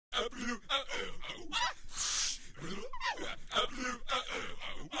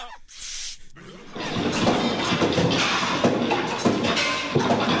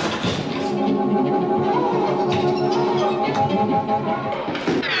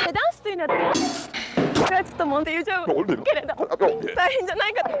なってそれはちょっとモンテ言うちゃうけれど大変じゃな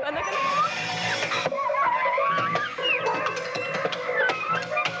いかとかなかなか。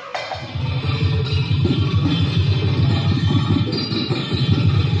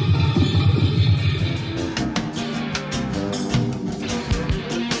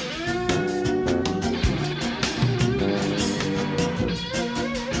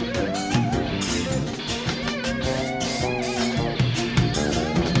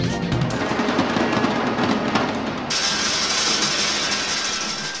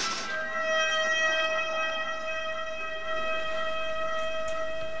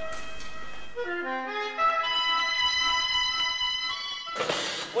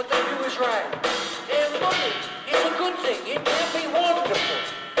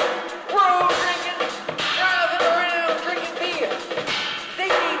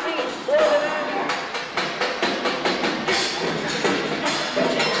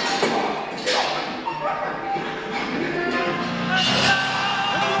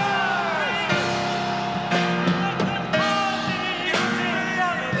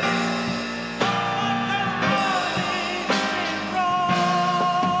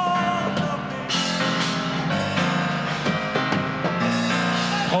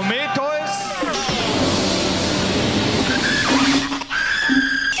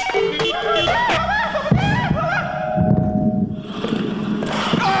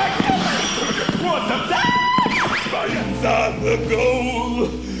The goal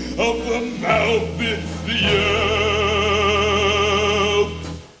of the mouth is the earth.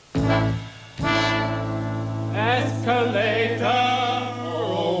 Escalator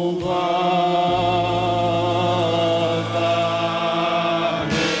over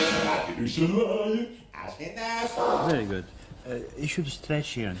the hill. Very good. You should stretch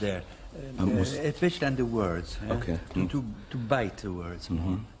here and there, especially on the words. Okay. To bite the words.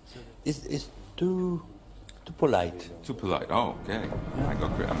 Mm-hmm. It's too polite. Too polite. Oh, okay. Yeah. I go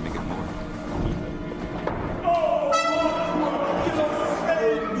crazy. I'll make it more.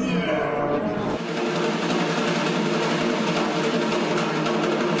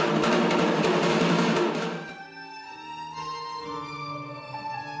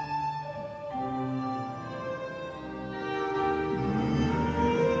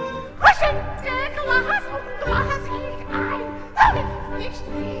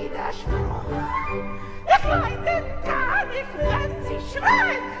 Ich leide gar nicht, wenn sie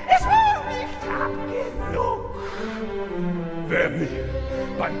schreien. Ich will nicht hab genug. Wer mir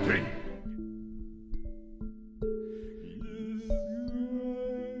beim Trinken.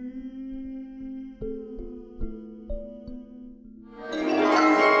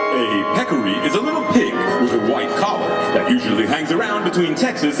 A peccary is a little pig with a white collar that usually hangs around between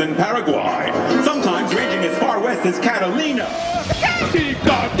Texas and Paraguay, sometimes ranging as far west as Catalina.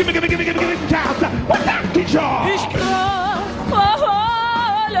 Give me, Chance. What's that, John? Ich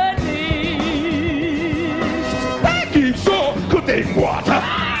verhole nicht. Thank you so good in water.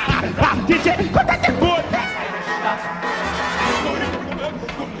 Did you put that in wood?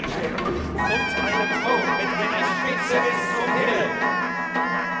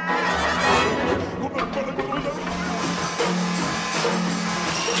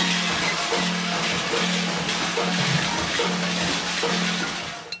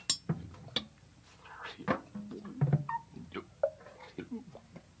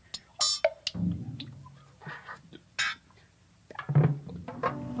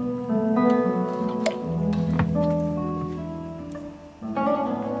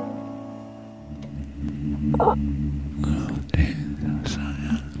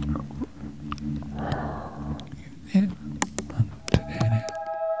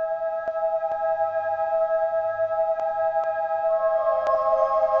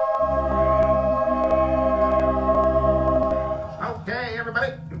 Okay,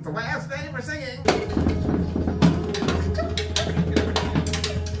 everybody, it's the last day for singing.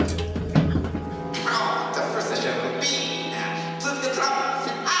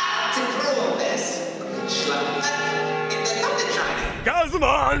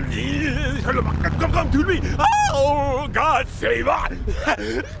 Come to me! Oh, God save her!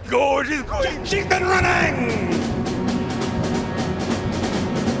 Go, she's going! She's been running!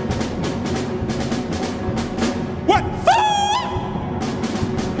 What for?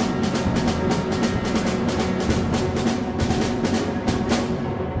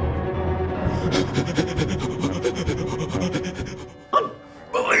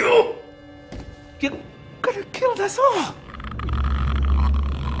 Unbelievable! You could have killed us all!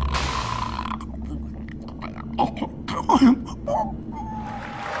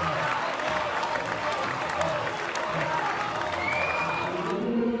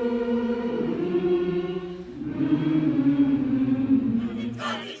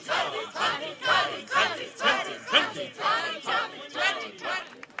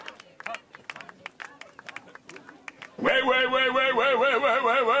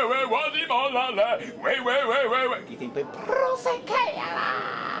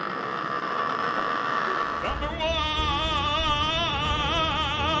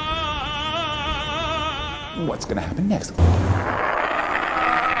 What's gonna happen next?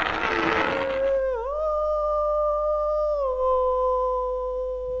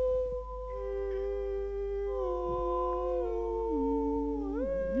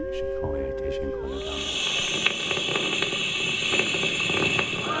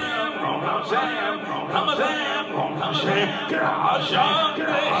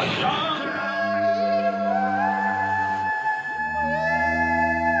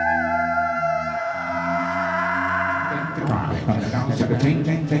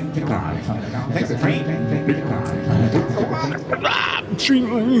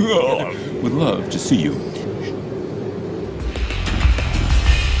 Would love to see you.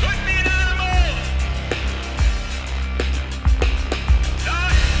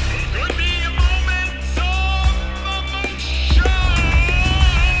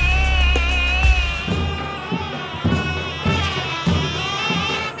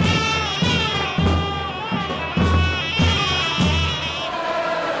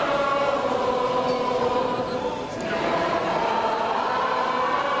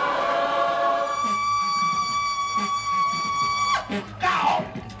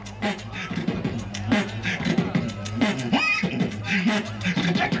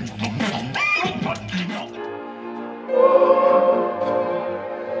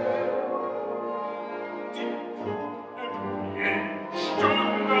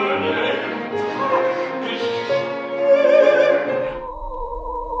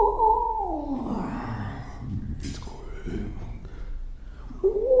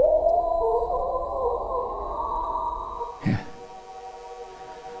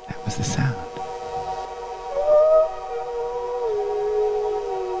 The sound.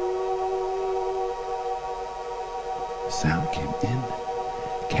 The sound came in,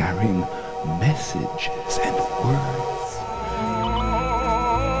 carrying messages and words.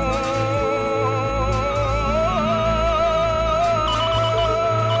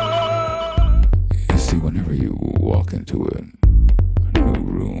 You see, whenever you walk into a new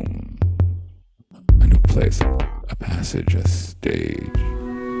room, a new place, a passage, a stage,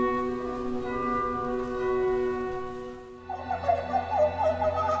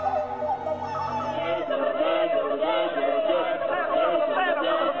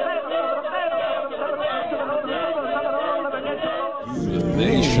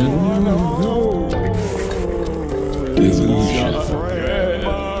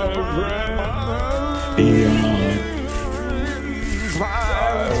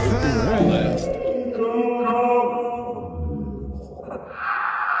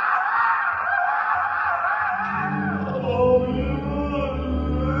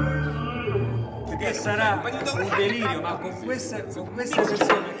 Perché sarà un delirio, ma con queste persone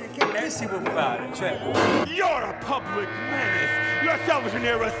che si può fare? Cioè... You're a public menace. You're selfish and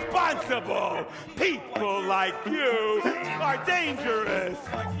irresponsible. People like you are dangerous.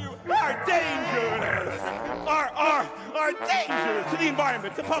 Are dangerous. Are dangerous to the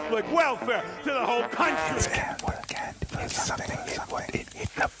environment, to public welfare, to the whole country.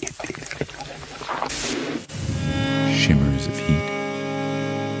 Shimmers of heat,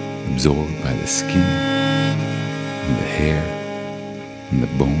 absorbed by the skin, and the hair, and the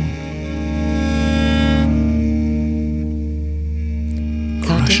bone.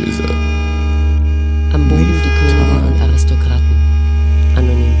 Crushes up. Am Boden die Könige und Aristokraten.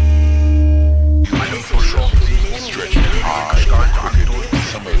 Anonym.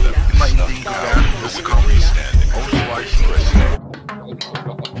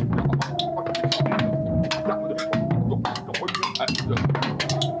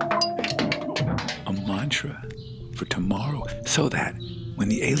 A mantra for tomorrow, so that when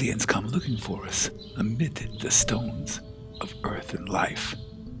the aliens come looking for us amid the stones of earth and life,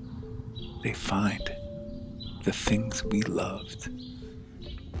 they find the things we loved.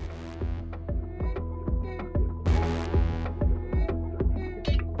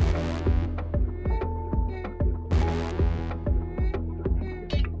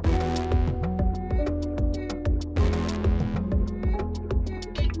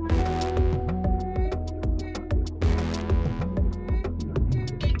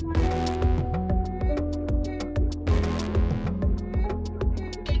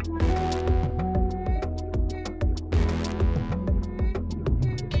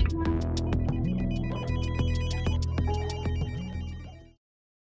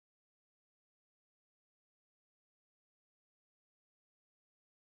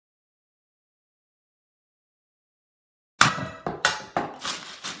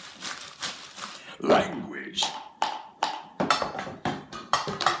 Language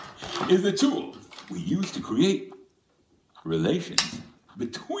is the tool we use to create relations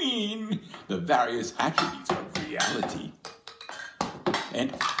between the various attributes of reality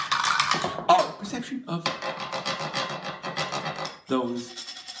and our perception of those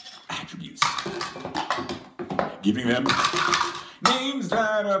attributes, giving them names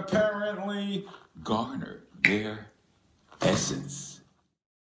that apparently garner their